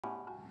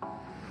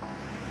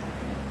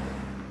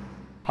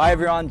Hi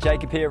everyone,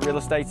 Jacob here at Real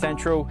Estate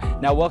Central.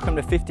 Now welcome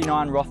to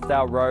 59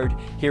 Rothdale Road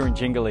here in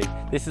Jingili.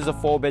 This is a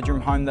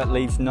 4-bedroom home that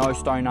leaves no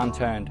stone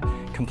unturned.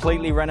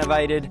 Completely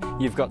renovated,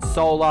 you've got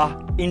solar,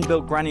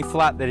 inbuilt granny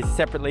flat that is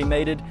separately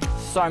metered.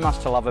 So much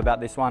to love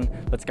about this one.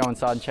 Let's go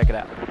inside and check it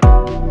out.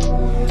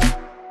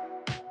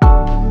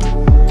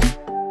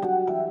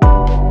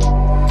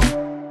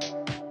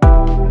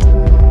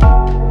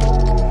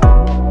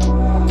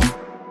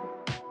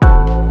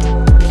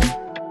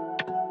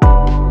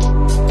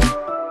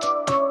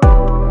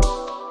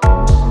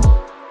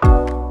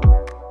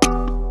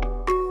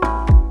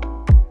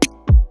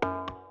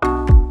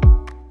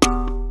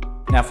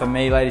 Now for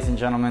me, ladies and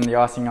gentlemen, the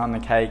icing on the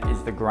cake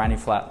is the granny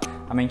flat.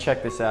 I mean,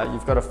 check this out.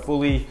 You've got a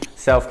fully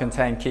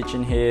self-contained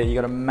kitchen here. You've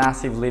got a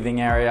massive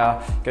living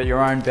area. You've got your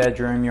own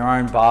bedroom, your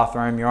own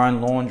bathroom, your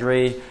own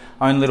laundry,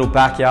 own little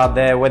backyard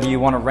there. Whether you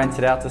want to rent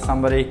it out to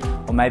somebody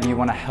or maybe you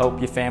want to help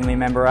your family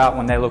member out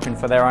when they're looking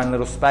for their own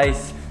little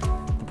space,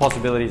 the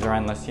possibilities are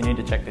endless. You need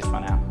to check this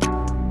one out.